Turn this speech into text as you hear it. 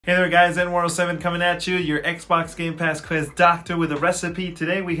Hey there guys, N107 coming at you, your Xbox Game Pass quiz doctor with a recipe.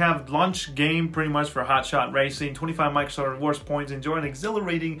 Today we have launch game pretty much for Hotshot Racing, 25 Microsoft Rewards points, enjoy an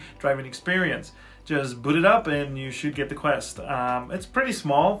exhilarating driving experience. Just boot it up and you should get the quest. It's pretty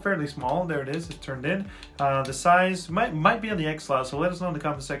small, fairly small. There it is, it's turned in. The size might be on the X slot, so let us know in the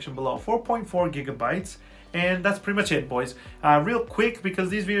comment section below. 4.4 gigabytes. And that's pretty much it, boys. Real quick, because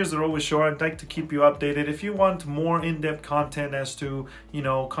these videos are always short, I'd like to keep you updated. If you want more in-depth content as to,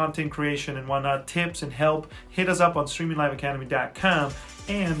 content creation and whatnot, tips and help, hit us up on streamingliveacademy.com.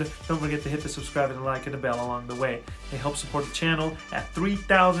 And don't forget to hit the subscribe and the like and the bell along the way. It helps support the channel. At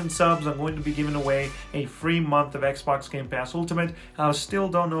 3,000 subs, I'm going to be giving away a free month of Xbox Game Pass Ultimate. I still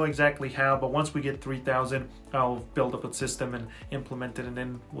don't know exactly how, but once we get 3,000, I'll build up a system and implement it, and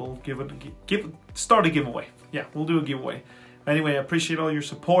then we'll start a giveaway. Yeah, we'll do a giveaway. Anyway, I appreciate all your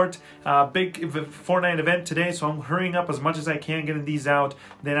support. Big Fortnite event today, so I'm hurrying up as much as I can getting these out.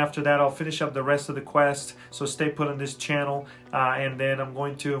 Then after that, I'll finish up the rest of the quest. So stay put on this channel, and then I'm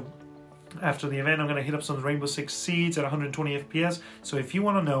going to, after the event, I'm going to hit up some Rainbow Six Siege at 120 FPS. So if you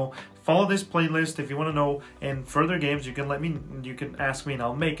want to know, follow this playlist. If you want to know in further games, you can ask me and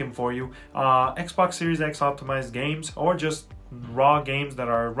I'll make them for you. Xbox Series X optimized games, or just raw games that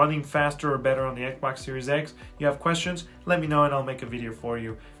are running faster or better on the Xbox Series X. You have questions, let me know and I'll make a video for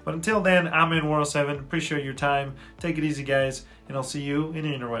you. But until then, I'm N107. Appreciate your time. Take it easy, guys, and I'll see you in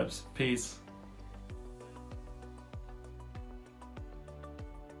the interwebs. Peace.